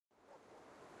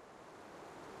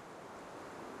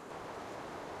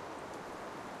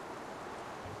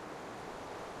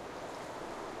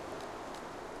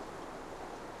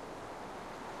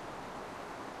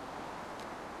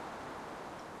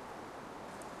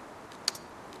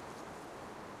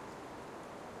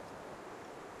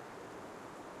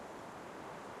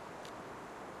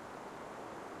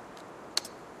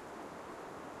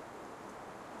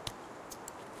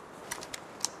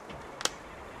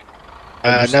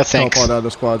No thanks. Teleport out of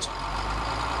the squads.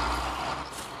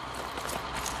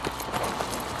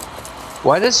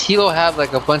 Why does Hilo have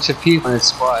like a bunch of people in his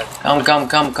squad? Come. Here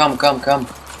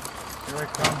I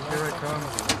come, here I come.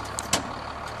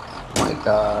 Oh my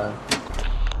god.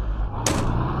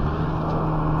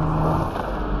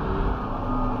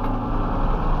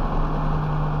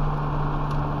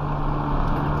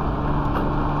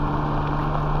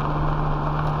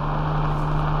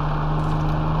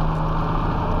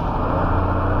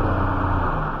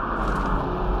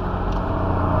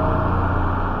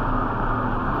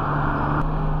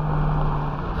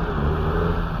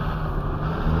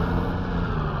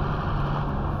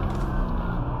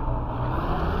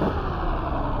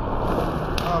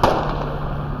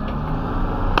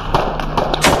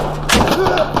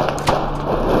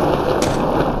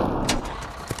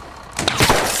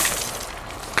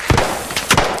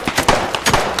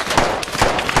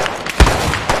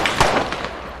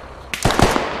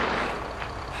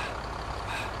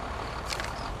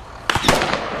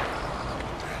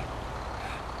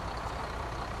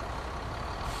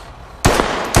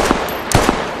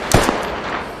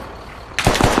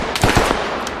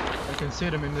 I can see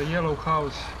them in the yellow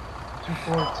house.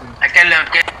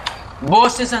 240.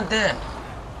 Bosses and there.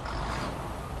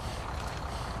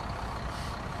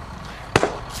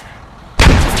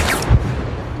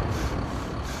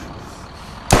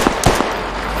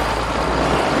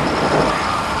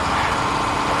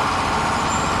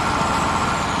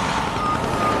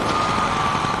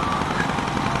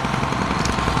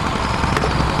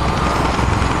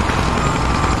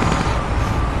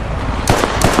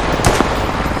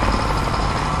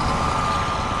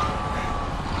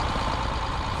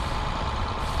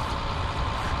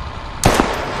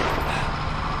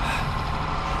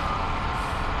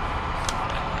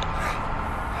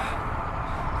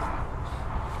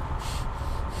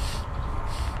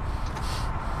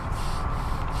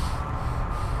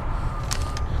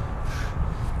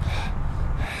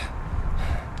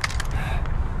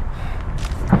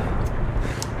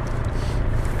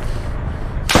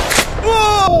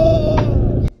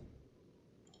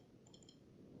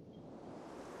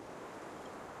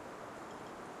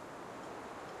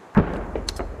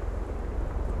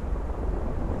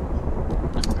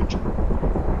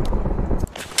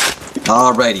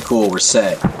 Alrighty, cool, we're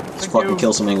set. Let's fucking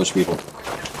kill some English people.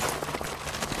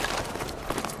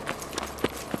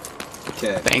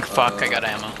 Okay. Thank fuck, I got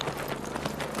ammo.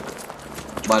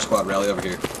 My squad, rally over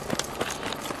here.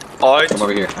 Alright. Come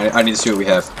over here. I need to see what we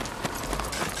have.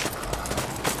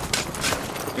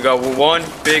 You got one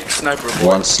big sniper boy.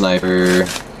 One sniper.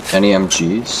 Any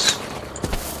MGs?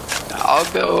 I'll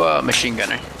go machine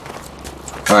gunner.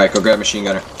 Alright, go grab machine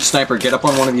gunner. Sniper, get up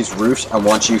on one of these roofs. I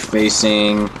want you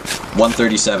facing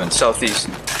 137. Southeast.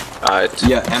 Alright.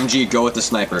 Yeah, MG, go with the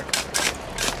sniper.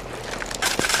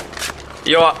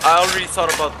 Yo, I already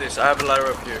thought about this. I have a ladder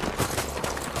up here.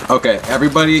 Okay,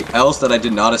 everybody else that I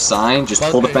did not assign, just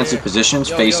pull defensive positions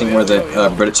facing where the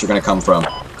Brits are going to come from.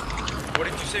 What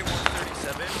did you say,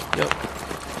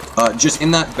 137? Yep. Just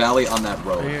in that valley on that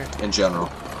road, in general.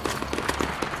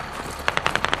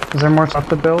 Is there more stuff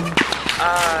to build?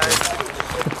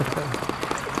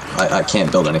 I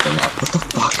can't build anything now. What the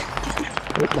fuck?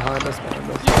 Behind us,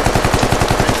 behind us.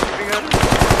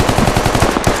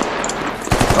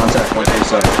 Contact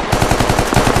 137.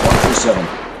 137.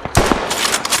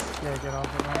 Yeah, get off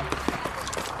it now.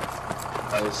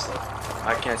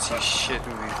 I can't see shit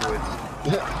through these woods.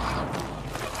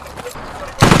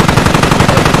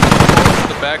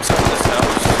 The backside of this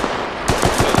house.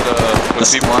 So the people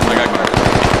spawn like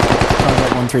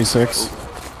Contact 136.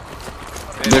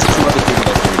 There's two other people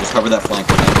up here. Just cover that flank.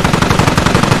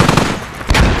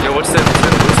 Yo, what's the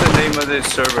name of this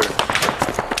server?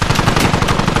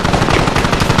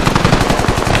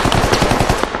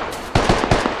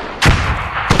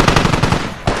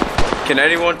 Can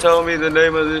anyone tell me the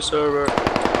name of this server?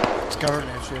 It's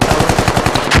government shit.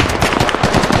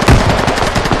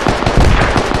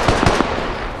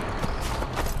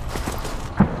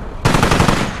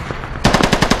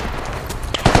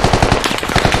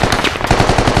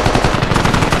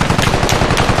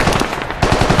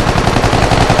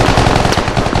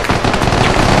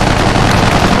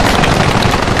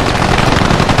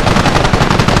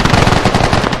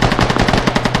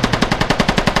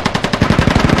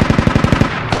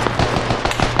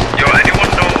 Yo, anyone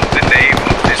know the name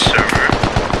of this server?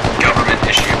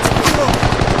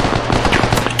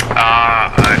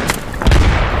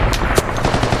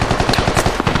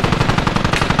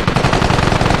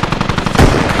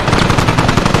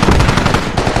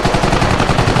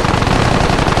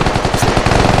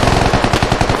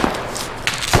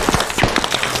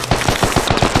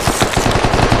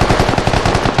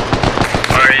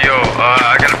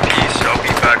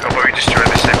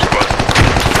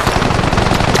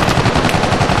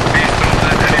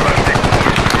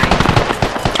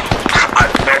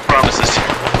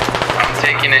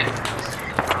 taking it.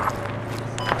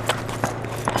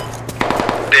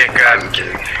 Dick, I'm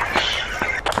kidding.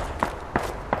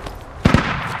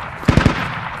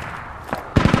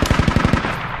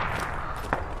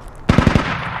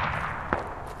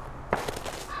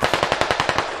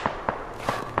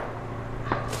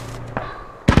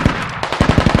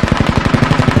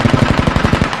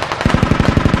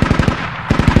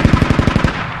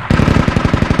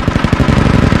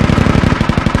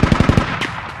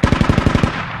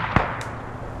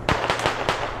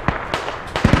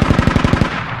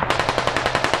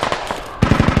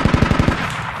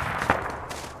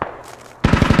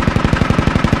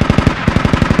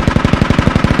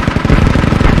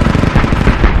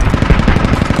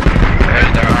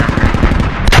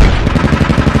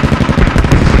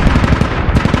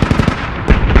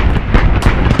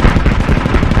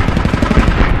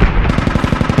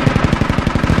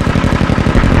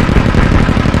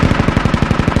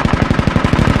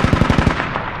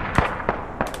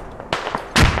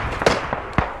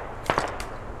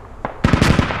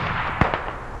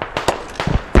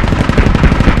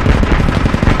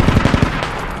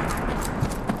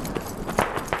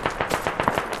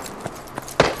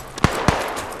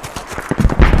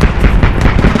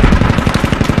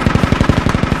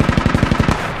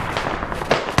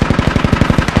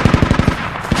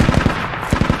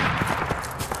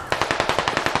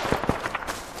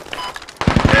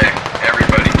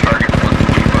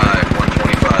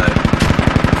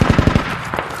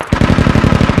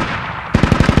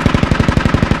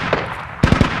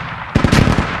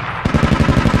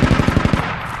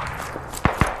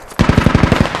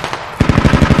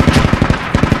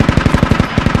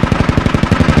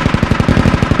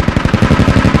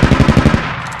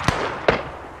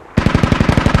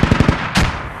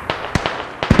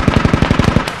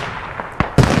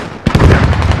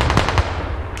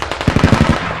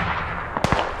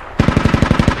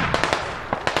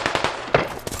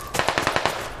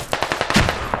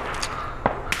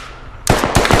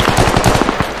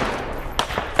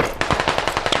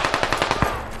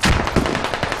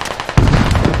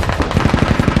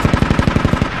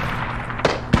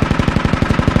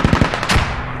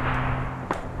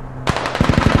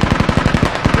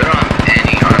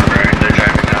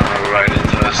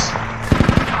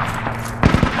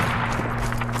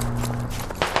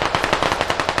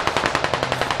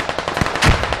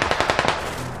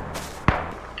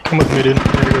 Come with me, dude.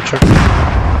 I'm gonna go check.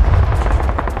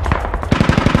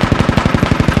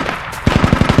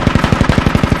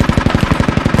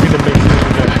 Be the big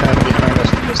thing that had behind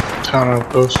us in this town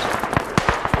outpost.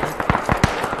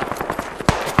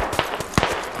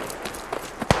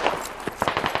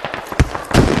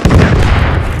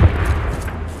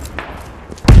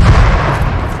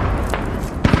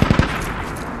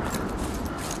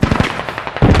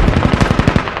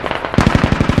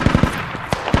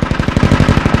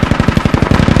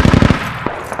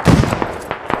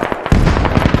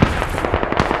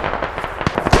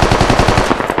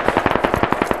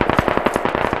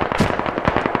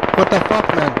 What the fuck,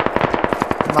 man?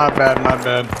 My bad, my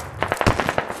bad.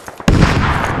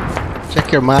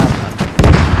 Check your map.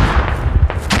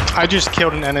 I just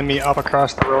killed an enemy up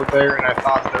across the road there, and I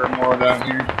thought there were more down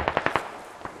here.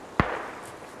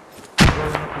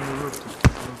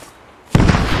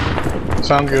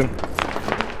 Sound good.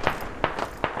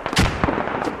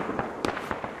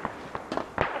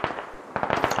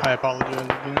 I apologize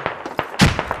again.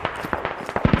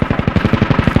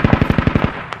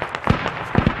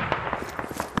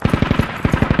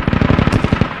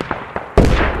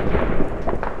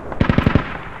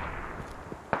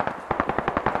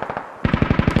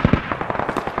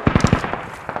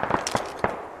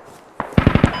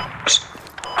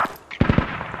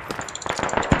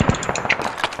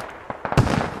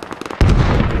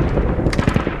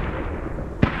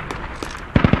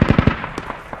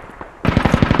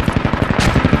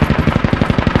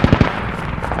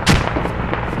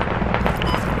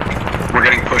 We're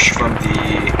getting pushed from the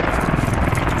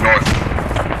north.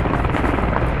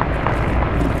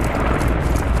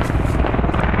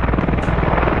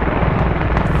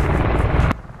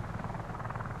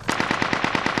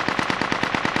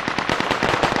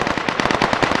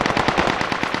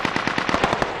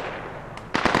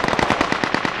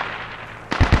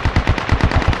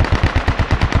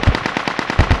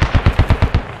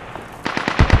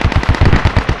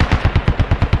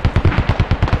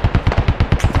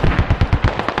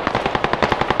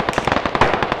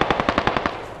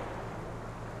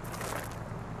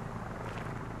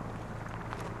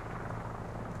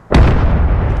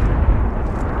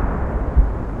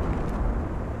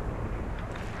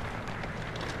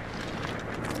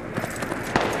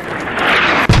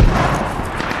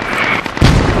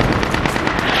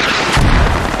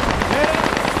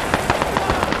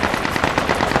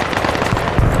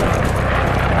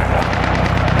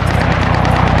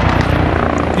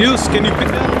 Hughes, can you pick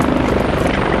that?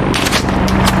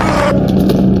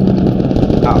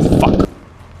 Ah, fuck.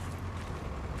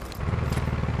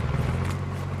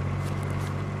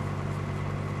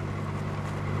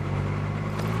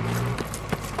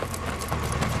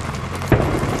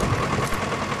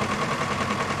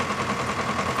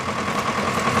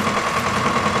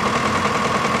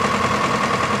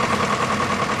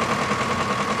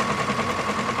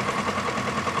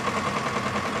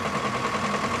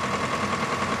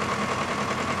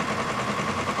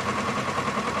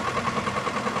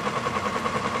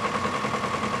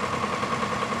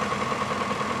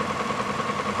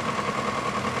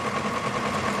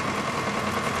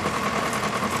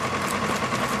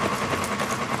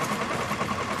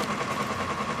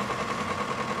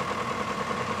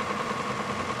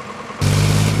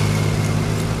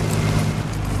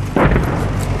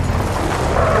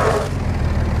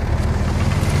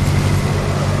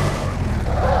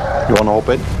 You wanna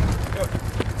open?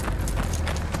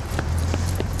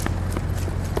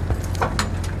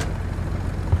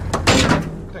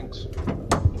 Thanks.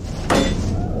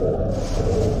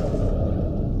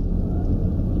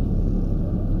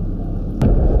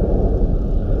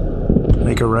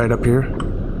 Make a right up here.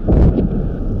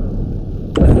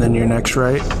 And then your next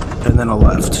right, and then a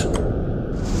left.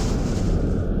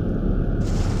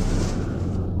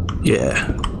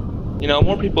 Yeah. You know,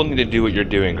 more people need to do what you're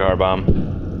doing, Garbomb.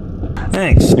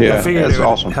 Thanks. Yeah, I figured that's it would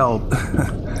awesome. help.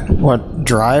 What,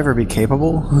 drive or be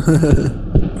capable?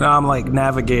 No, I'm like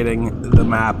navigating the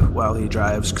map while he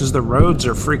drives, because the roads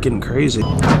are freaking crazy.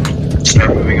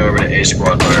 Start moving over to A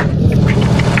squad bar.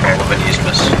 All of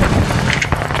Anismus.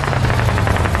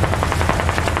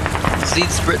 Seed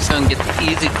Sprit's gonna get the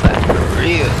easy clap for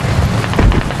real.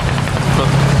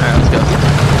 Alright, let's go.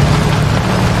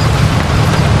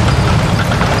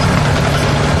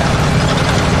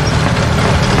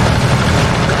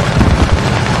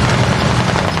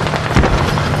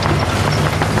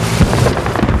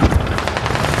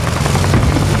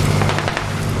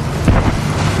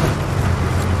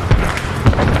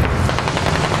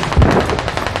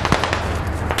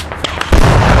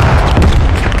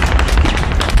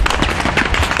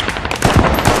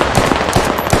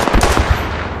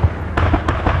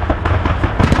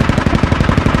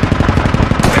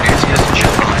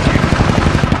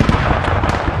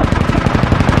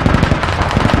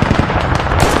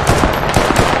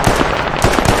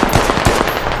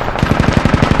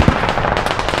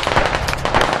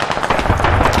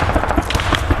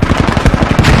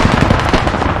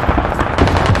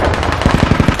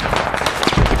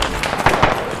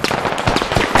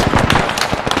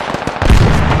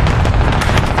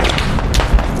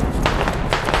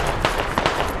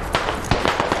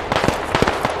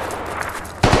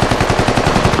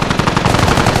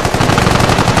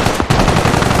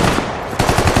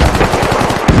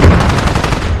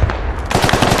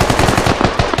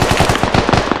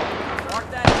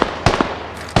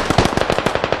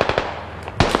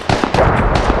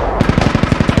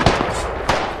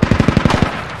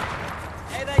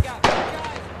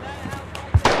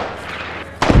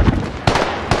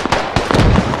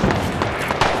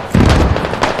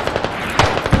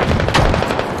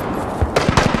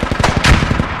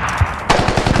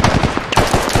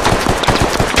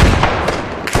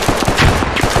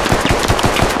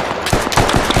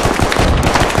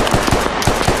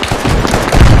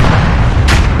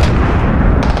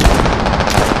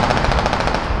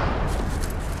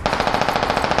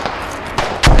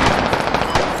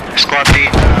 Squad B,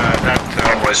 that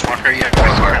boys marker, yeah,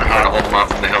 we're gonna hold them off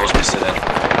from the hills we sit in.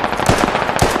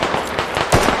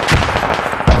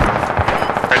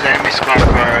 There's enemy squad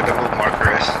where the move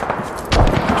marker is.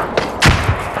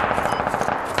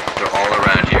 They're all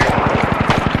around here.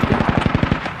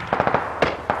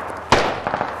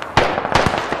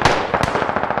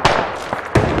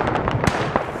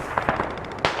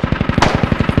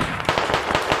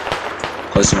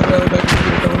 Placing a rally back into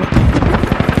the building.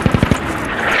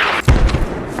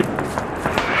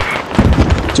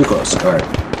 Too close, alright.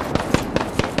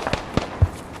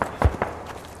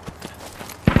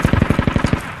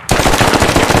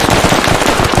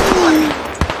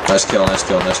 Nice kill, nice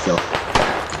kill, nice kill.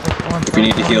 If you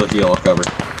need to heal, heal, I'll cover.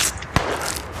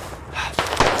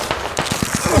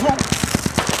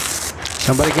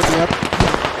 Somebody get me up.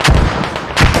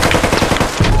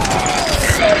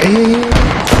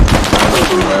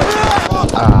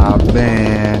 Ah,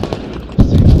 man.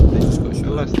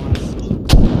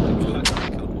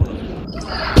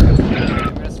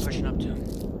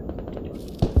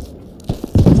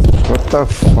 What the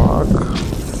fuck?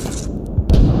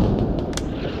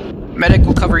 Medic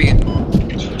will cover you.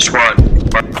 Squad.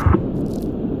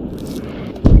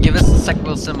 Second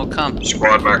MilSim will come.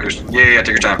 Squad markers. Yeah, take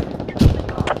your time.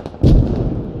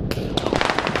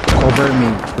 Cover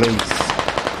me, please.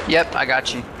 Yep, I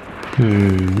got you.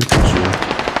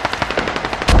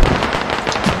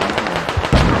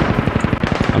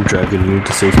 I'm dragging you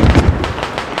to safety.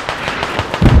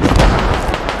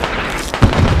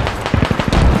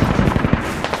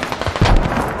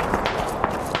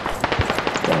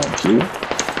 Thank you.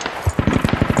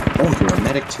 Oh, you're a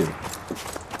medic too.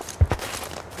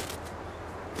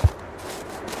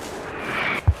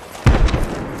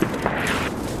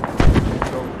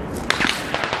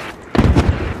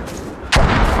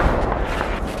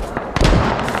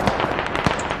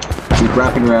 Keep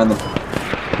wrapping around them.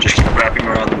 Just keep wrapping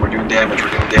around them. We're doing damage. We're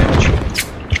doing damage.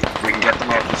 If we can get them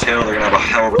off this hill, they're gonna have a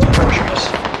hell of a time pushing us.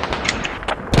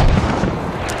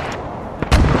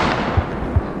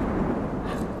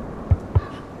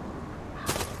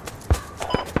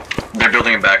 They're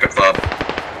building a backup fob.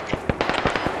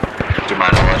 To my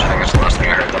knowledge, I think that's the last thing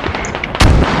I heard them.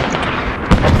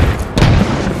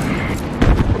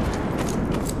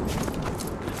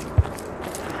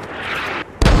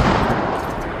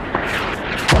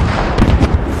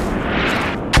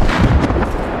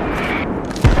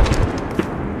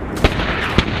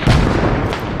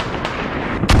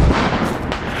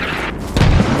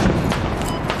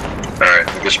 Alright,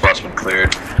 I think this spot's been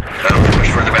cleared.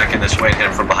 Push further back in this way and hit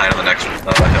him from behind on the next hill.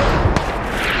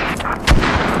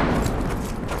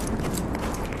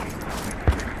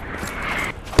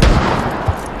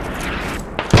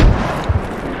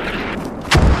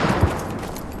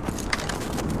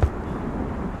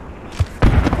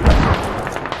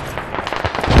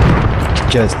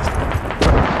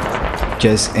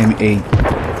 JustM8.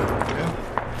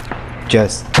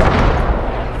 Just.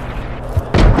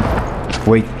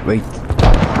 Wait.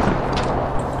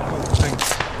 Thanks.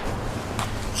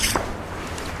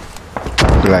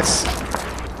 Bless.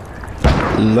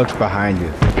 Look behind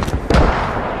you.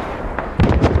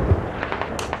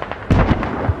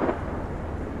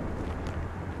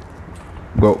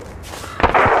 Go.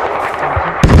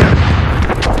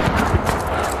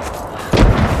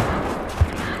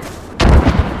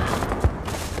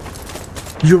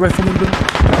 You're rifleman, bro?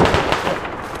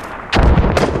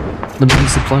 Let me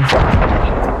supply.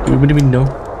 What do you mean, no?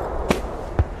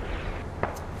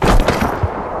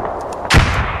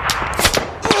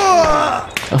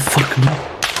 Oh, fuck me.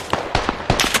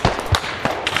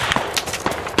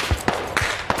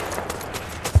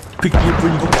 Pick me up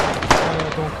where you go.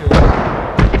 Don't kill.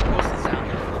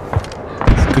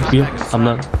 Pick me up. I'm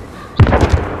not.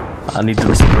 I need to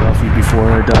listen off you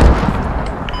before I die.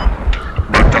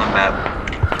 Marked on map.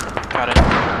 Got it.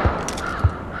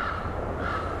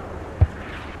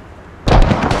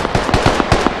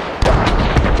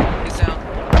 He's down.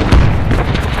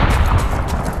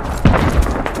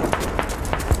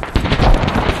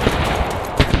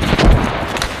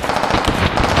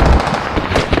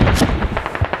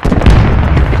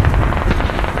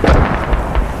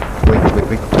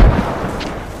 Wait.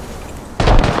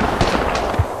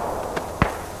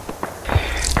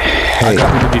 I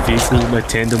got rid of the vehicle with my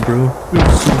tandem, bro.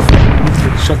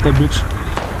 Shut that bitch.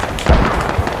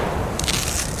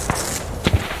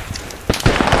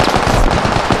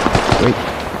 Wait.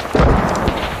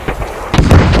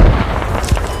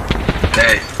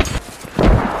 Hey.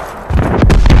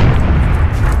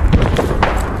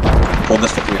 Hold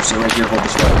this for here. Stay right here. Hold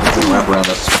this way. Don't wrap around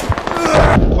us.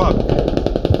 Fuck.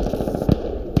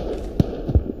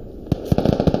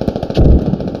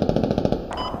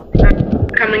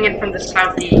 Coming in from the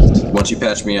southeast. Once you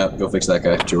patch me up, go fix that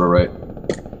guy to our right.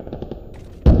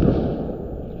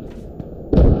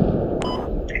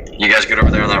 You guys get over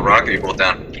there on that rock, or are you both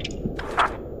down?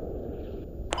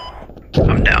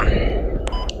 I'm down.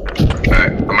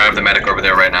 Alright, I'm gonna have the medic over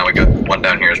there right now. We got one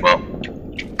down here as well.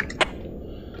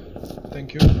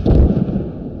 Thank you.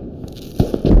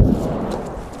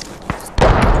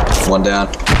 One down.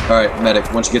 Alright,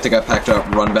 medic, once you get the guy packed up,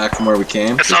 run back from where we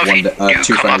came. As long as you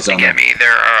Two come up friends to on get there. me,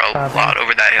 there are a lot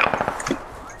over that hill.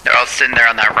 They're all sitting there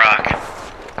on that rock.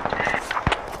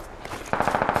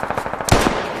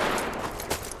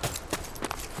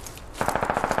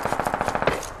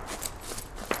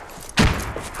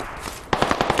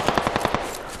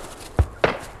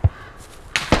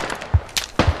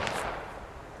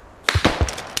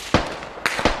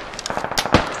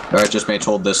 Alright, JustM8S,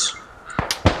 hold this.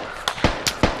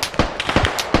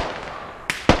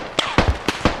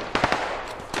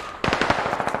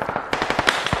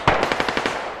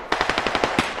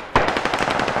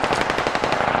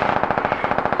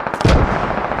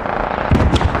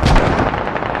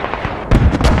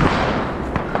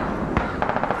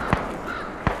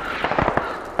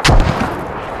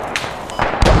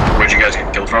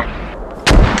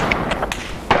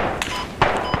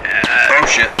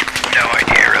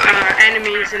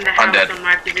 Enemies in the house dead. on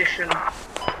my position.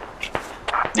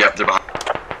 Yep, they're behind.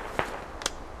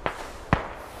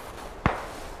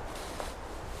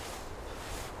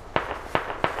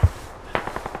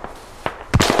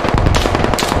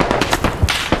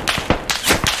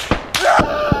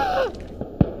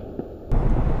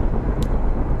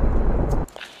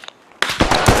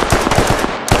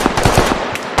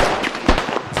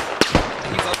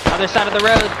 Other side of the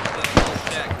road. Little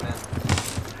shack, man.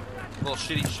 Little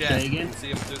shitty shack. You can see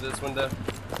him through this window.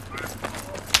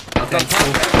 Okay,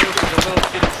 cool. The little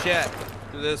shitty shack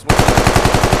through this window.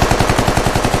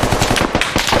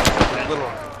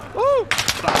 Little. Woo!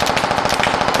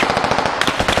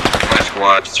 My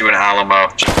squad, 2 in Alamo,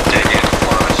 just dig in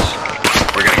for us.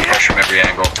 We're gonna push from every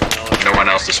angle. No one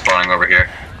else is spawning over here.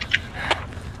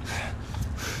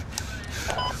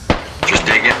 Just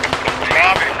dig in.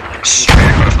 Straight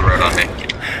across the road on me.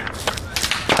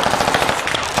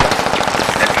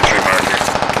 Infantry marker.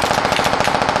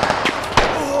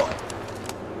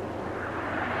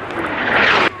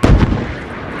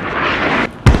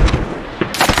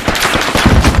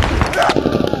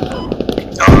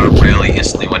 Really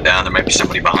instantly went down. There might be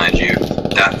somebody behind you.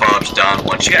 That fob's done.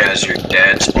 Once you guys are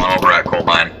dead, spawn over at coal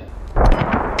mine.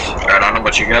 Alright, I don't know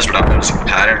about you guys, but I'm noticing a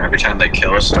pattern every time they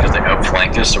kill us because they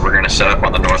outflank us, so we're gonna set up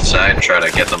on the north side and try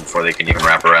to get them before they can even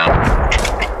wrap around.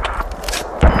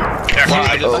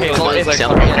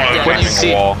 What do you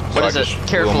see? What is it?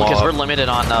 Careful, because we're limited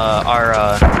on our.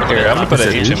 Here, I'm gonna put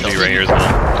an HMG right here as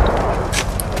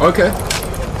well. Okay.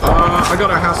 I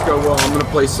got a Haskell wall. I'm gonna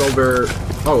play silver.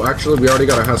 Oh, actually, we already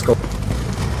got a Haskell.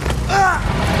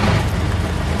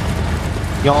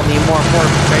 Y'all need more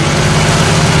fortification.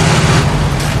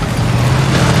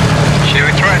 Should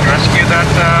we try and rescue that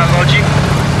Logi?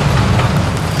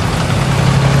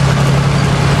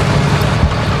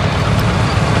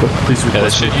 Please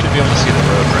request. Yeah, you'd be able to see the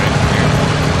road right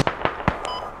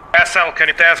here. SL, can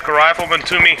you task a rifleman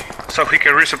to me so he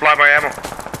can resupply my ammo?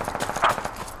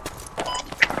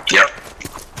 Yep.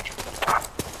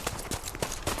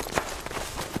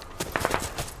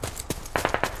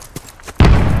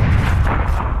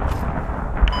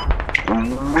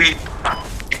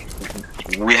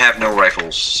 We have no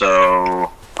rifles,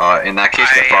 so in that case,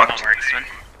 they're fucked.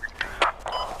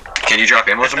 Can you drop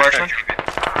ammo as a marksman?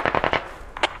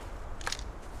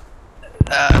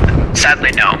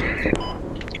 Sadly, no.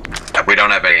 We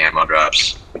don't have any ammo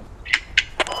drops.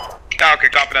 Okay,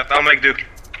 copy that. I'll make do.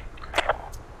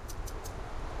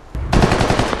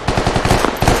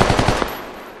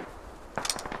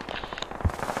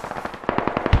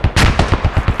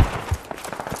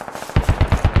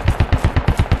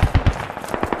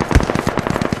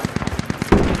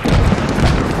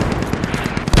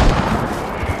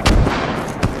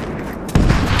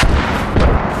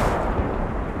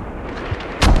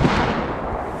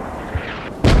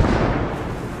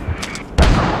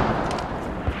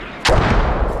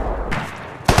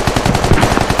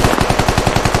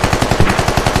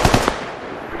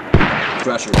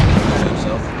 Crusher,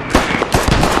 himself.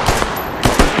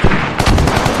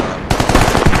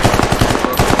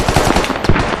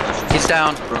 He's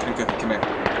down. Broken cookie, come here.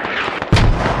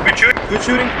 Good shooting. Good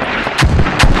shooting.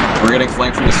 We're getting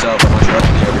flanked from the south. I want you up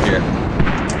to be over here.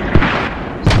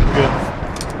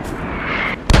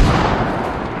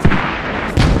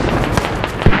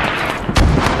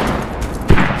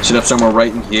 Good. Sit up somewhere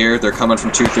right in here. They're coming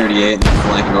from 238 and they're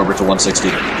flanking over to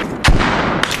 160.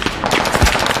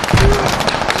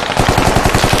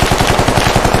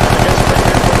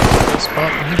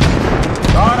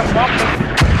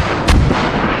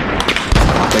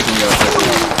 Taking you up.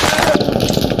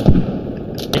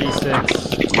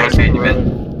 86. Rotating you in.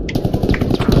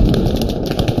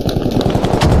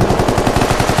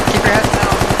 Keep your head down.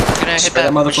 I'm gonna hit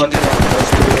that motherfucker.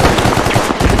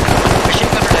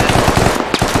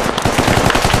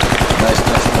 Nice.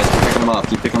 Keep picking them off.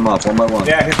 Keep picking them off one by one.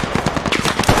 Yeah, hit.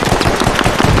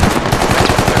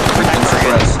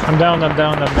 I'm down. Yeah,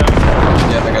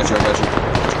 I got you.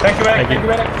 Thank you, medic. Thank you,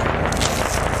 medic.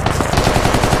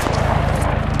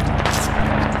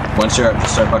 Once you're up,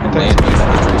 just start fucking laying waste on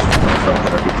the trees from the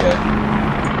RPK.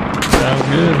 Sounds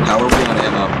good. How are we on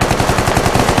ammo?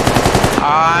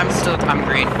 I'm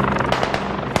green.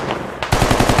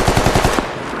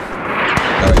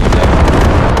 How are you dead?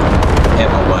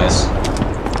 Ammo wise.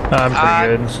 I'm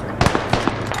pretty good.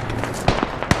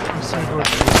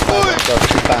 Got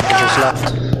 2 bandages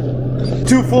left.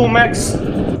 2 full max,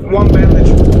 1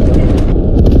 bandage.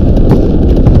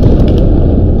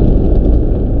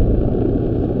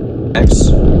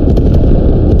 X.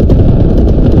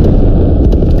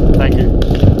 Thank you.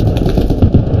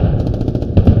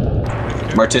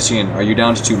 Martisian, are you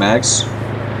down to 2 mags?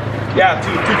 Yeah,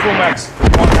 two full max.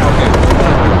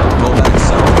 Roll back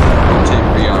south. Take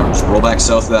rearms. Roll back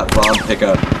south of that bomb. Pick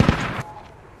up.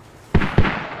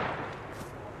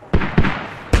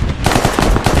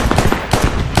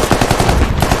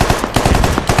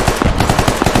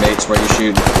 Mates, where you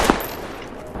shooting?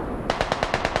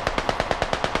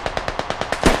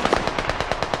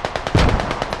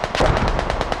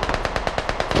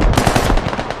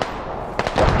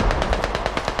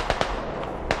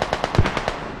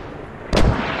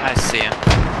 I see him.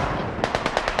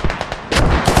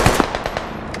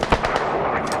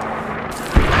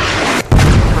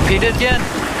 Repeat it again.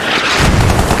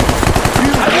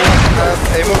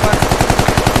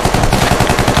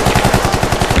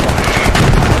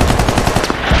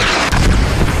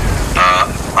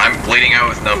 I'm bleeding out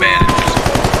with no bandages.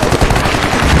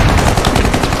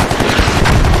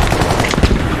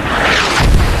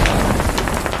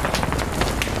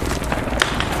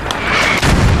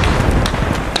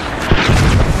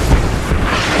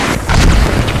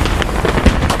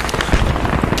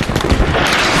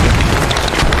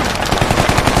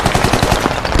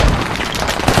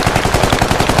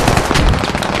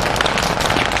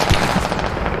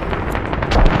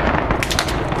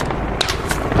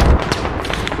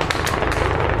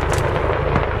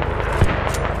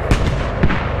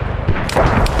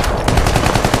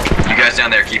 Down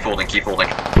there, keep holding, keep holding.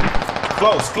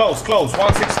 Close, close, close.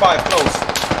 165, close.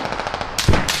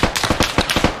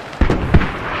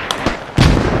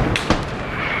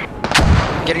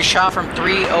 Getting shot from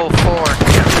 304.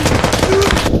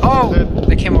 Oh,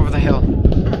 they came over the hill.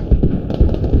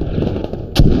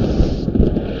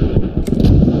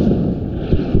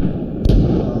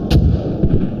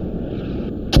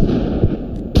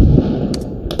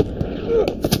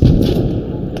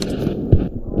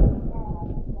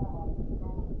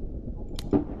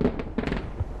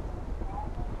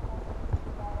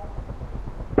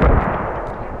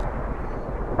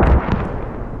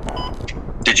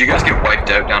 Did you guys get wiped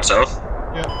out down south?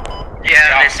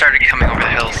 Yeah, they started coming over the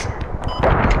hills.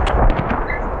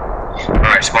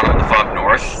 Alright, spawn up in the fog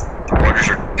north. The mortars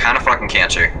are kind of fucking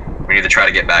cancer. We need to try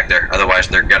to get back there, otherwise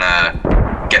they're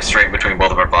gonna get straight in between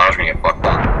both of our files. We're gonna get fucked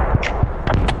on.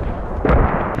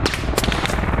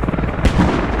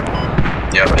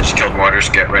 Yep, I just killed mortars.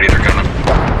 Get ready, they're coming.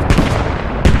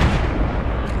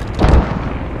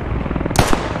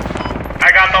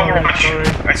 I got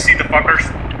Overwatch. I see the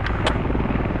fuckers.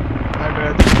 My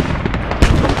bad.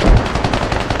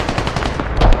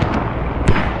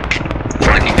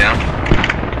 Flanking down.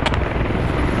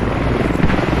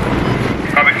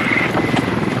 Copy.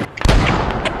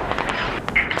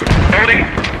 Holding.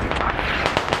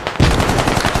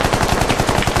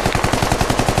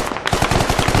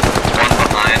 One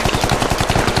behind.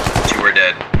 Two are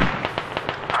dead.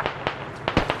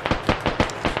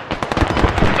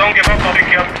 Don't give up, I'll be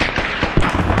killed.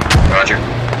 Roger.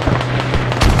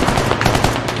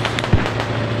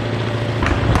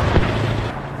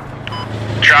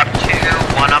 Drop 2,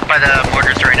 1 up by the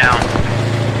mortars right now.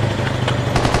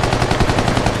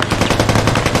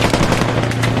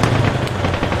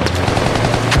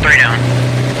 Three down.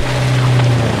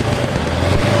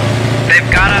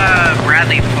 They've got a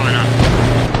Bradley pulling up.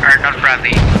 Or not a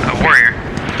Bradley, a Warrior.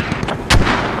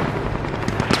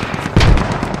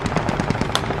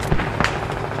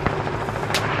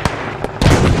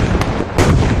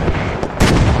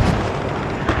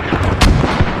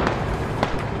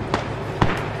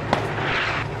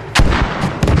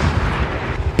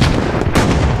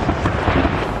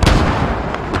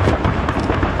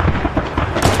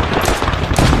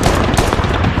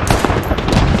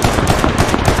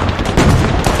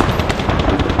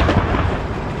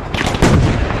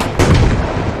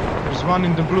 One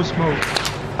in the blue smoke.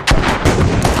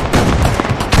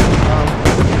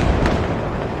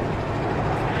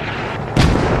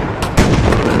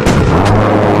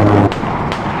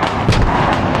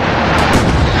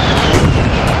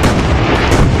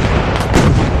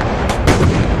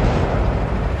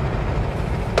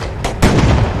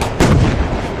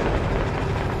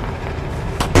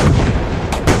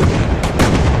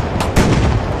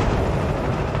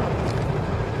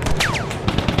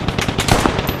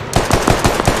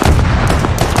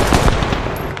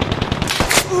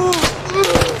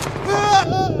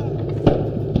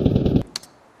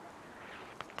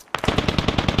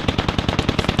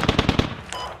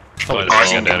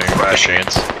 Down here,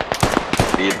 chance.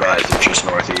 Be advised, it's just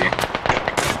north of you.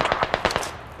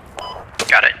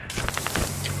 Got it.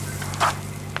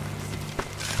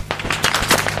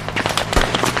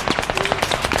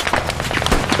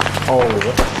 Oh,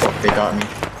 what the fuck, they got me.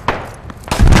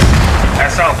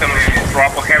 SL, can we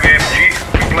drop a heavy FG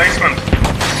replacement?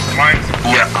 Mines.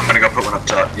 Yeah, I'm gonna go put one up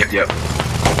top. Yep.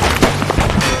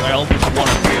 I'll just want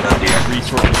to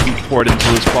resources to pour it into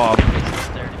this fob.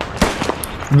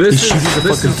 This is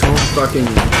fucking.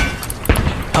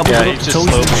 Yeah, he's just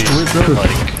slowly, like,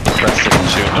 resting and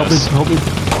shooting us. Help me.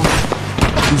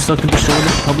 I'm stuck in the shoulder.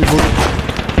 Help me, boy.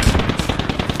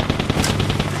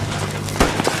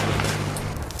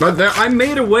 But there, I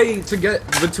made a way to get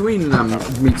between them,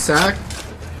 meat sack.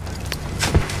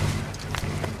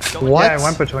 What? Yeah, I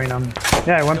went between them.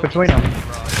 Yeah, I went between them.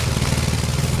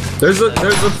 There's a. Yeah.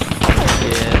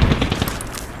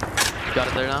 Got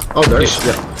it there now? Oh, there's.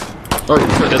 Yeah. Oh,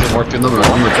 it doesn't work through the wall.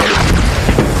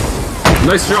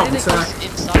 Nice job, Zach.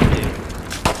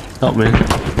 Help me.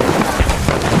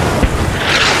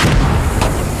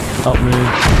 Help me.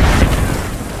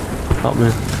 Help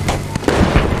me.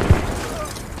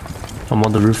 I'm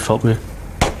on the roof, help me.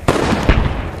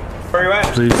 Where you at?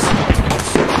 Please.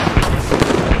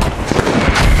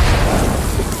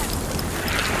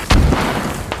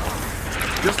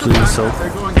 Just the Please, fact so. that they're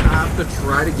going to have to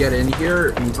try to get in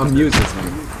here amuses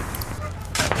me.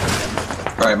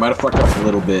 Alright, might have fucked up a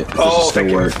little bit. This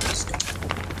still work.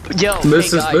 Yo,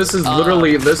 This is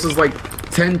literally like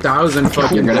 10,000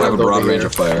 fucking. You're gonna have a broad range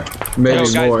of fire. Maybe Yo,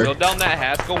 guys, more. go down that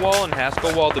Haskell wall and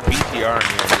Haskell wall the BTR in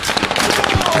here.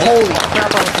 Holy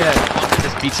crap, I'm dead.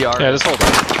 This BTR. Yeah, just hold on.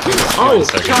 Oh,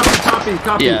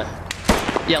 copy. Yeah.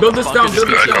 Yeah, build this down, build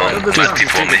this down. I'm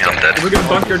dead. We're gonna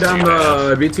bunker down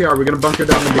the BTR. We're gonna bunker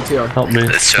down the BTR. Help me.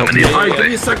 Alright, give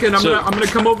me a second. I'm gonna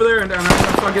come over there and I'm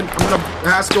gonna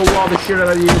Haskell wall the shit out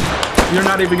of you. You're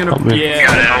not even gonna. Yeah.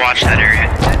 Gotta watch that area.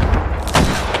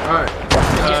 Alright.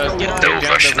 Don't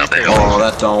rush nothing. Oh,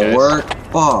 that don't work.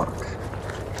 Fuck.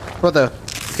 Brother.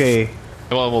 Okay.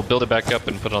 Well, we'll build it back up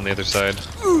and put it on the other side.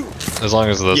 As long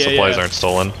as the supplies aren't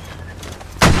stolen.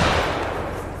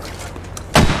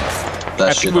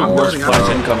 That shit don't work.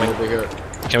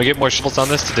 Can we get more shovels on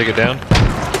this to dig it down?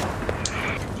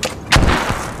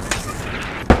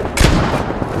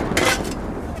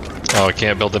 Oh, we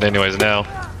can't build it anyways now.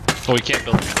 Well, we can't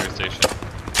build the repair station.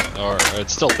 Or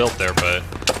it's still built there, but...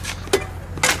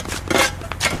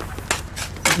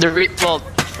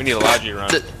 We need a logi run.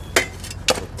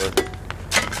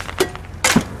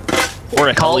 Or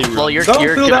a heli run. Well, you're Don't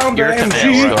fill down the command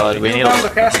MG. squad. We need Fill down the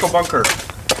Haskell bunker.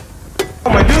 Oh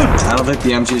my dude! I don't think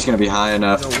the MG is gonna be high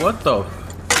enough. Yo, what the?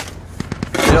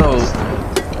 Yo,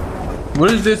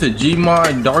 what is this? A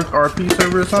Gmod Dark RP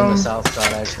server or something? On the south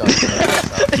side, I just got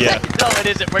the Yeah. No, it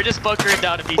isn't. We're just bunkering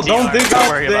down to BTR. Don't dig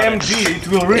out the MG, it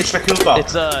will reach the hilltop.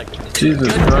 It's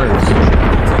Jesus Christ.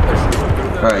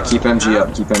 Alright, keep MG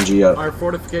up, keep MG up. Our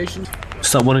fortifications.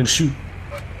 Stop wanting to shoot.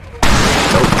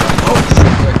 Oh,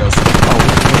 there it goes.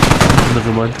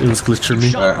 Never mind, it was glitching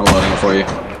me. Alright, I'm loading it for you.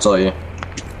 It's all you.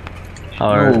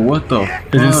 Alright. Oh, what the?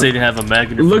 It didn't say to have a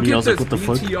magnet for Look me, I at was this like, what the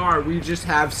fuck? BTR we just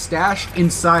have stashed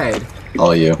inside.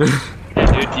 All you. Dude,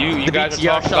 you guys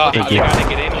are talking about how Thank they you. gotta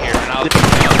get in here, and I'll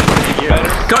you better.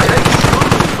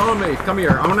 Follow me, come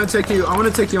here. I wanna take you on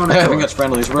a I tour. think it's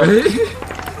friendlies, bro.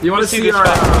 You wanna see our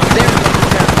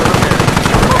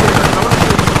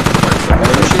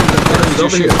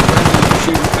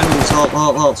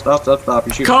Halt, stop,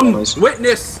 you're shooting Come friendlies.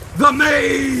 witness the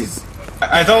maze!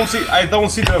 I don't see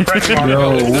the friendly one.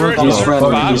 Yo, If what there's the a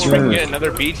fuck spot is where we can this? get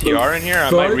another BTR in here,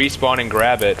 I might respawn and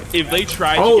grab it. If they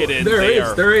try Oh, to get in,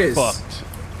 there is. fucked.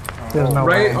 There's no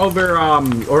Right way. over,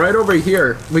 right over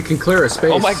here, we can clear a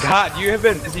space. Oh my god, you have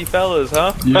been busy fellas,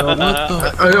 huh? Yo, what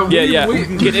the? Yeah. We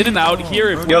can get in and out here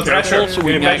if we're careful, so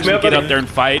we can actually get up there and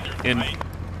fight. And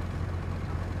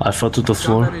I fell to the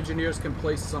floor. Combat engineers can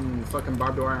place some fucking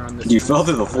barbed wire on this. You fell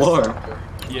through the floor.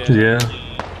 Yeah.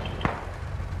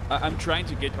 I'm trying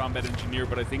to get combat engineer,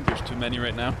 but I think there's too many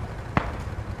right now.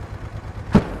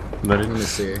 Let me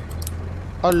see.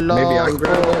 Allah. Maybe I can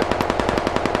grab it.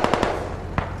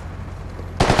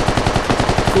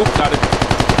 Oop, got it.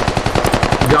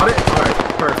 Got it? Alright,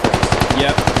 perfect.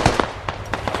 Yep.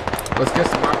 Let's get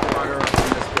some barbed wire up on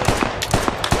this bitch.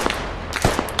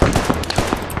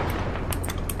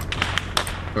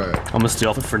 Alright. I'm gonna stay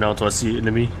off it for now until I see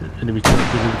enemy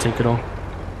tank at all.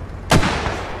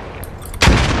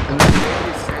 And then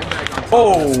maybe sandbag on top of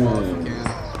this wall if you can.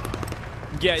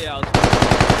 Yeah.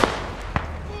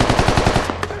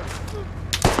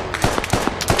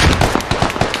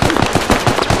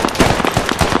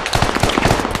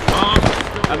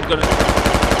 I'm gonna.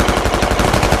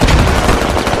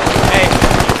 Hey,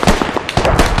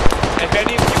 if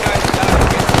any of you guys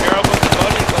get barrel with the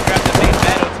buddy, go grab the main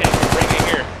battle tank and bring it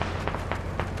here.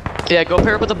 Yeah, go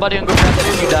pair up with a buddy and go grab that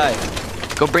if you die.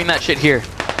 Go bring that shit here.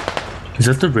 Is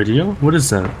that the radio? What is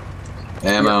that?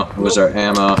 Ammo. It was our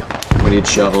ammo. We need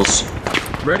shovels.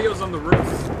 Radio's on the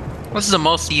roof. This is the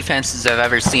most defenses I've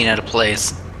ever seen at a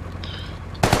place.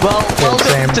 Well,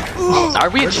 welcome to... Are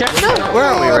we in check now? Where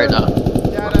are we right now?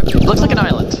 Looks like an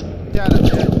island.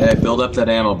 Hey, build up that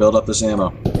ammo. Build up this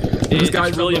ammo.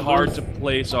 It's really hard to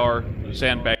place our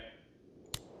sandbag.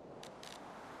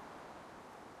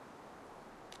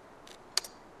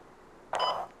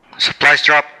 Supplies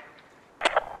drop.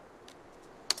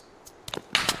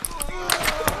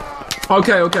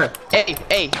 Okay.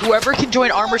 Hey, whoever can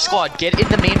join Armor Squad, get in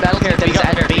the main battle tank that is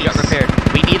at base. We got repaired.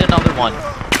 We need another one.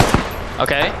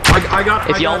 Okay?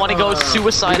 If y'all want to go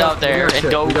suicide out there and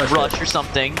go rush or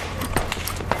something,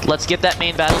 let's get that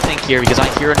main battle tank here because I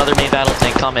hear another main battle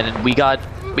tank coming and we got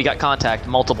contact,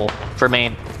 multiple, for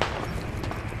main.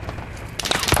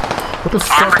 What the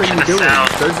fuck are you doing?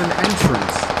 There's an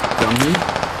entrance, dummy.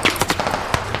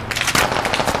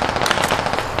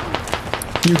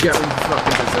 You get what you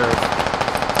fucking deserve.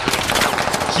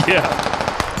 Yeah.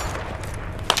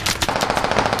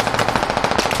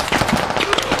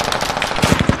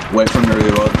 Wait for him to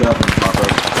reload up and pop over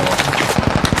the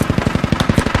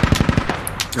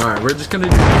wall. Alright, we're just gonna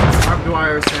do barbed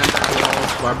wire, sandbag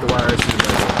walls, barbed wire, sandbag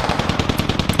walls.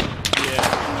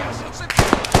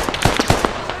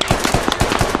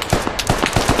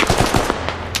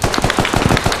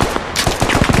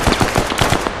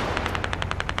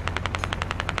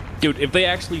 Dude, if they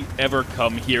actually ever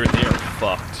come here, they are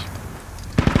fucked.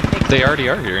 They already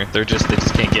are here. They just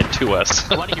can't get to us.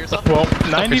 You wanna hear something? Well,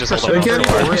 90% of the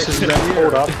forces that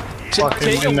pulled up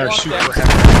fucking in their super heavy.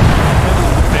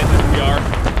 We are.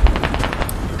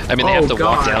 I mean, they have to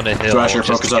walk down a hill Thrasher, just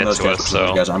focus to on get those to guys. us,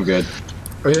 so... Guys, I'm good.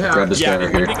 Yeah. Grab this guy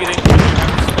right here.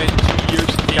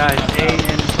 Guys, stay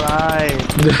inside.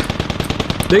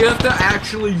 They have to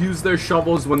actually use their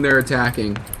shovels when they're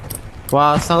attacking.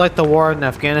 Wow, it's not like the war in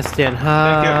Afghanistan,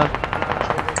 huh?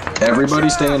 Everybody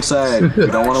stay inside. We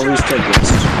don't want to lose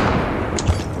tickets.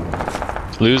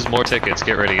 Lose more tickets.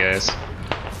 Get ready, guys.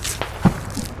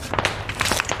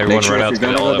 Everyone sure run out if to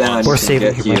you're the all gonna go at down, once. We're safe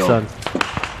in here, my healed. son.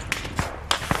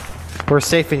 We're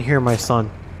safe in here, my son.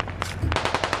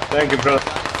 Thank you, bro.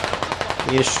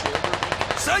 Ish.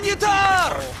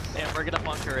 Sanitar! And we're gonna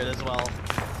bunker it as well.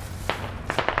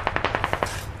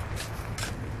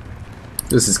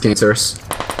 This is cancerous.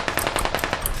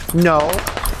 No.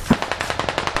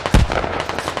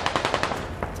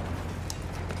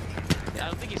 Yeah, I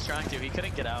don't think he's trying to. He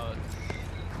couldn't get out.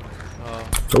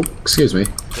 Oh, excuse me.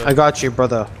 I got you,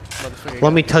 brother.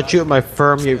 Let me touch you with my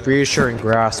firm, yet reassuring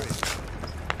grasp.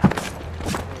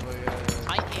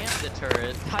 I am the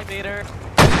turret. Hi, Vader.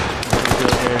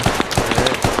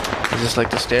 Is this like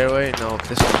the stairway? No,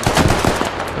 this is...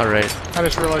 Alright. I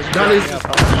just realized you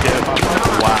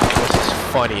Wow, this is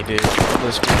funny, dude. I'm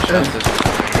gonna screenshot this.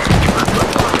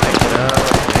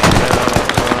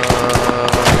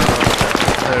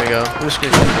 There we go. I'm gonna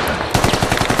screenshot this.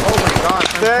 Oh my gosh,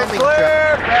 I'm coming.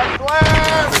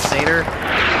 Satyr.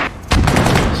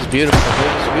 This is beautiful,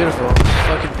 dude. This is beautiful. This is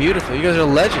fucking beautiful. You guys are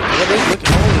legends. Look at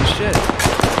holy shit.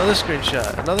 Another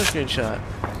screenshot. Another screenshot.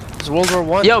 It's World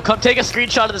War I. Yo, come take a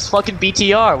screenshot of this fucking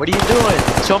BTR. What are you doing?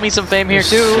 Show me some fame here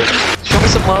too. Show me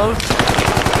some love.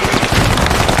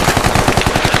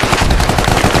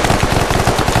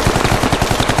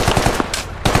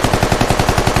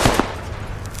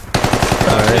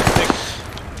 Alright.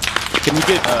 Can we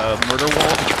get murder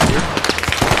wall here?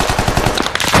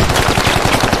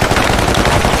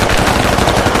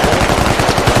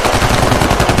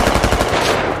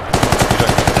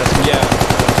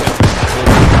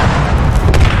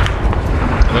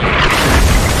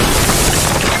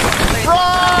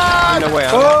 Run! No way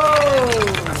out. Oh!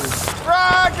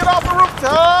 Run! Get off the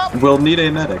rooftop! We'll need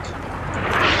a medic. Stay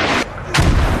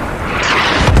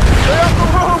off the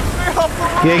roof! Stay off the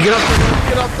roof! Yeah, get off the roof!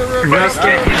 Get off the roof! Yes,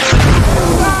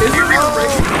 is there a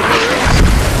break?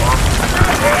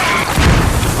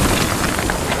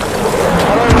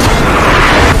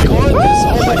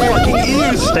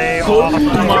 Stay off. Oh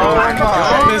my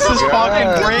god, this is fucking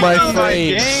breaking my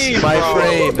frames, my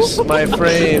frames. My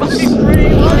frames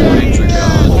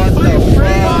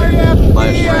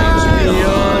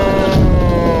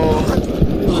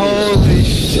Holy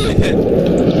shit.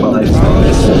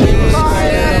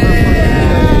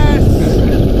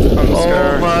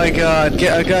 Oh my god, I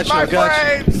got you, I got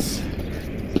you.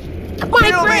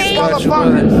 My frames! Got you,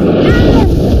 brother.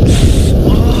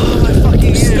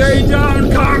 Stay down,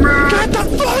 comrade! Get the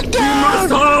fuck down!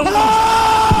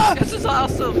 This is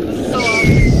awesome. This is so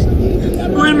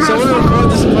awesome. So we're gonna record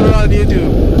this and put it on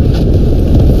YouTube.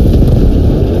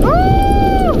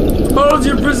 Hold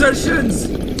your positions!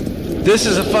 This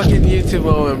is a fucking YouTube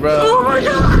moment, bro. Oh my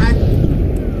god!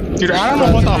 Dude, I don't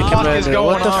know what the fuck is going on.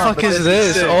 What the fuck is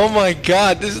this? Oh my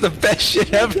god, this is the best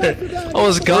shit ever. I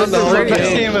was gone the whole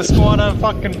game. The squad on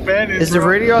fucking bed is the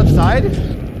radio outside?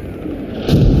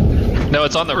 No,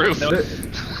 it's on the roof.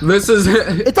 This is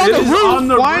it's on the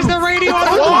roof. Why is the radio on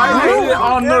the roof? Why is it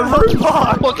on the roof?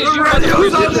 Well, because you guys are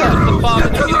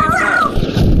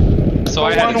the so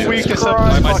I had to do this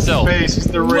by myself. Base is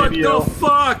the radio. What the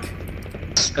fuck?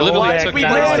 I literally took we the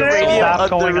put the radio on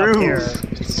the roof.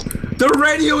 The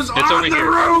radio's on the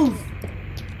roof.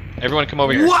 Everyone come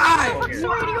over here. Why?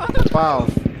 Wow.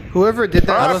 Whoever did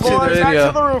that, I don't see the radio.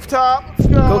 Back to the rooftop. Let's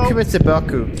go. Go commit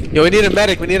seppuku. Yo, we need a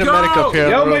medic. We need a medic up here.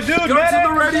 Yo, my dude, Go to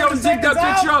the radio and dig that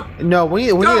bitch up. No, we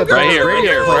need a Right here, right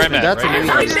here, where I'm at. That's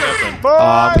Right here.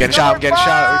 I'm getting shot. I'm getting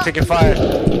shot. We're taking fire.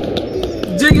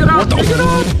 Dig it up. Dig it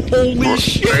up. Holy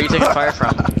shit. Where are you taking fire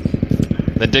from?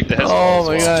 Then dig the Hezbollah. Oh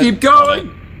my god. Keep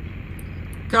going.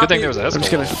 Good thing there was a I'm just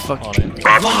gonna Hezbollah fuck on it.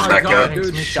 Oh my god,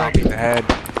 dude. Shot me in the head.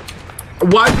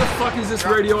 Why the fuck is this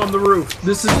radio on the roof?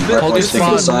 This is the worst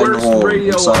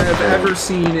radio I have ever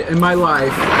seen in my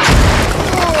life. I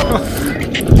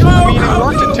mean, it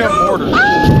worked until mortar.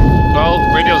 Well,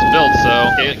 radio's built, so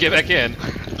get back in.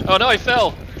 Oh no, I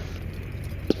fell.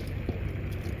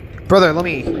 Brother, let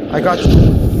me. I got you.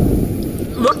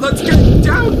 Look, let's get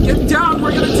down. Get down.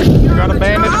 We're gonna take care Got of a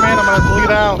bandage, man. I'm gonna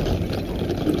bleed out.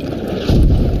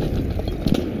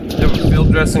 You have a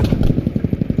field dressing.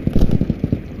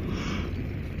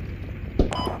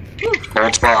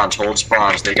 Hold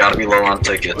spawns. They gotta be low on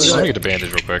tickets. Let me get a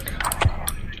bandage real quick.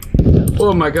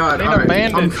 Oh my god. All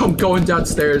right. I'm going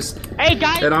downstairs. Hey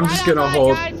guys, and I'm just gonna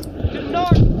hold.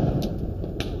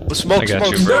 Smoke, I got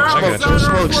smoke, you, bro. I got you.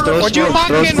 smokes, throw Would you smokes,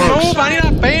 throw fucking smokes. move? I need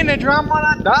a bandage or I'm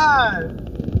gonna die.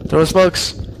 Throw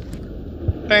smokes.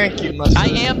 Thank you, I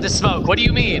am the smoke. What do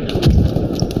you mean?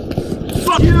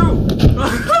 Fuck you!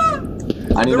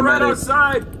 I need They're a right medic.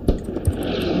 outside.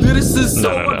 This is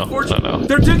so unfortunate. No.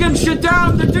 They're digging shit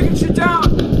down. They're digging shit down.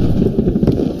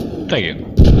 Thank you.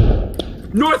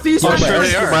 Northeast. My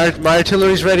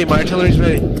artillery's ready. My artillery's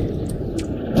ready.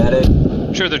 Medic.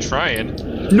 I'm sure they're trying.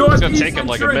 It's gonna take them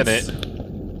like a minute.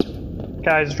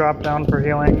 Guys, drop down for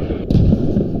healing.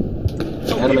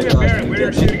 Enemy Barrett,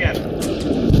 we're shooting at.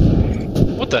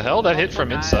 What the hell? That hit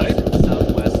from inside?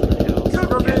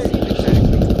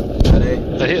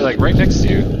 That hit like right next to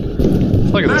you.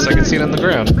 Look at this, I can see it on the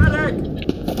ground.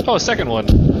 Oh, a second one.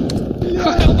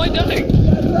 How the hell am I dying?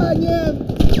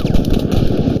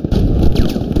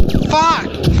 Fuck!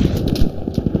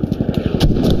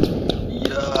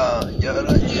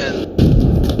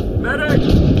 Medic!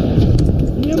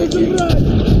 Thank you.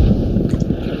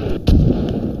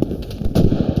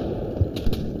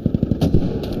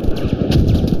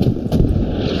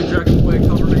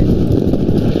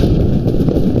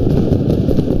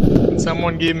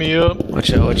 Someone give me up.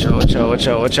 Watch out, watch out, watch out, watch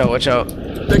out, watch out, watch out.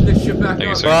 Take this shit back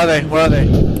up. Where are they? Where are they?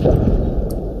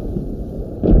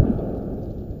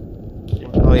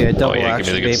 Oh yeah, double give me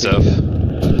action, the baby. good stuff.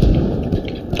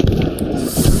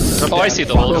 Oh, I see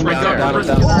the holes right there.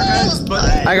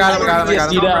 I got him,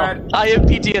 PTSD now. I am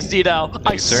PTSD now.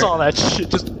 I saw that shit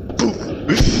just poof.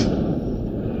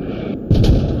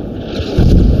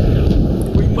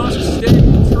 We must stay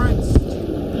entrenched.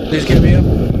 Please get me up.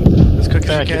 As quick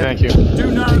as you can. Thank you.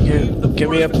 Do not leave the Get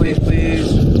me up, please,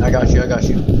 please. I got you.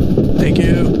 Thank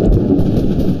you.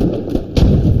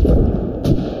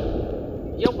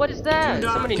 Yo, what is that?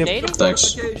 Somebody native?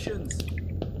 Thanks.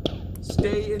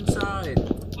 Stay inside.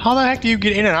 How the heck do you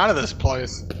get in and out of this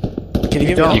place? Can you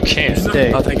give me up? You can't.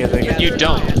 Stay. Oh, thank you, thank you. You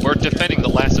don't. We're defending the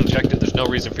last objective. There's no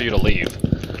reason for you to leave.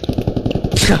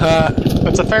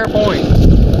 That's a fair point.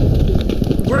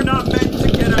 We're not meant to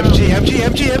get out.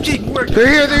 MG.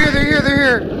 They're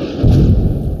here.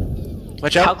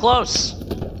 Watch out. How close?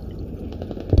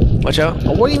 Watch out.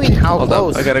 Oh, what do you mean, how Hold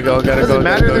close? up. I gotta go. Doesn't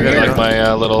matter, they're here. Like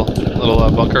my little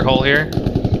bunker hole here.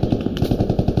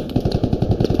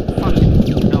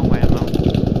 No ammo.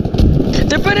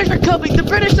 The British are coming! The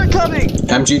British are coming!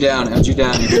 MG down. You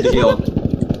need to heal.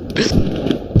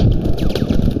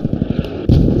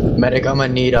 Medic, I'm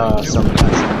gonna need some.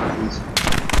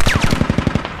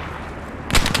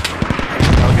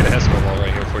 I'll get a Hezbollah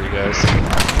right here for you guys.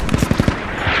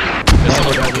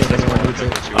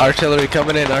 Artillery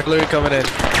coming in. Oh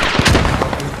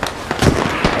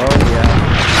yeah.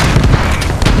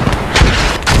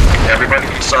 Everybody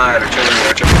inside.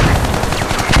 Artillery.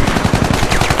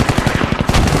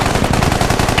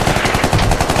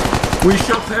 We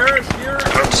shall perish here.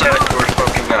 Outside, doors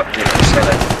poking up. Get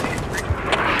inside.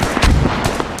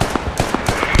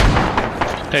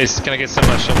 Hey, can I get some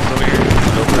shovels over here?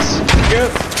 Build this.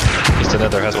 Just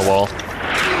another Hezbollah.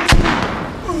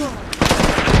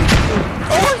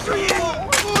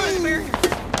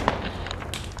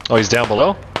 Oh, he's down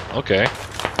below? Okay.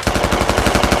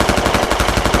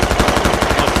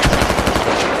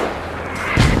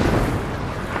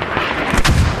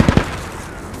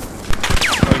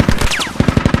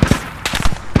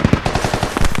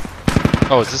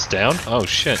 Oh, is this down? Oh,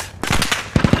 shit.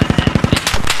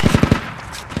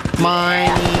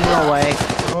 Mining away.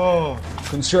 Oh.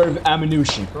 Conserve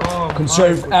ammunition. Oh,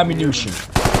 Conserve ammunition.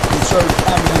 Conserve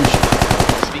ammunition.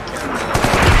 Speak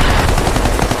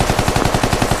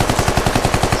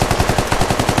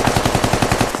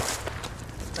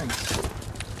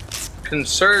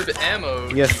Conserve ammo.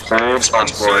 Yes. Spawns,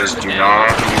 boys. Do not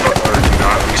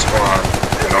respawn.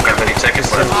 We don't have any tickets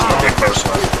left. There's no big post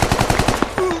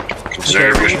left.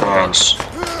 Conserve your spawns.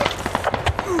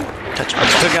 Touch me.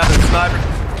 Took out the sniper.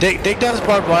 Dig down this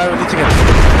barbed wire. We need to get.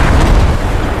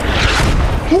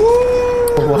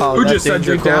 Wow, who just said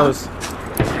dig down?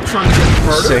 Trying to get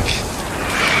murdered? Sick.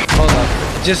 Hold up.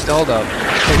 Just hold up.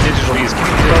 Hey, digital bees. Let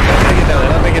me get down.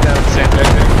 Let me get down. Sandbag.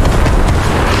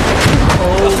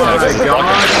 Oh my god.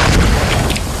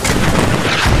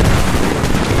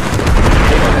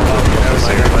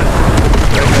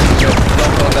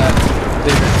 Don't hold that.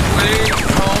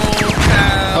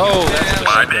 Oh, that's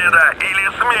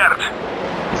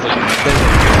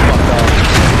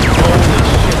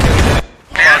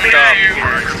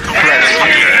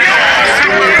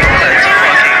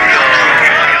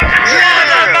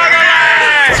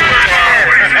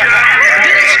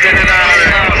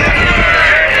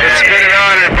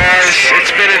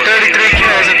It's been a 33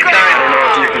 kills in the night. I don't know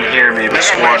if you can hear me, but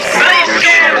squad.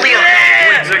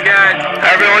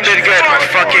 Everyone did good.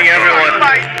 Fucking everyone.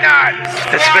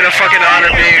 It's been a fucking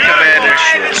honor being a commander.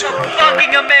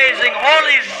 Fucking amazing.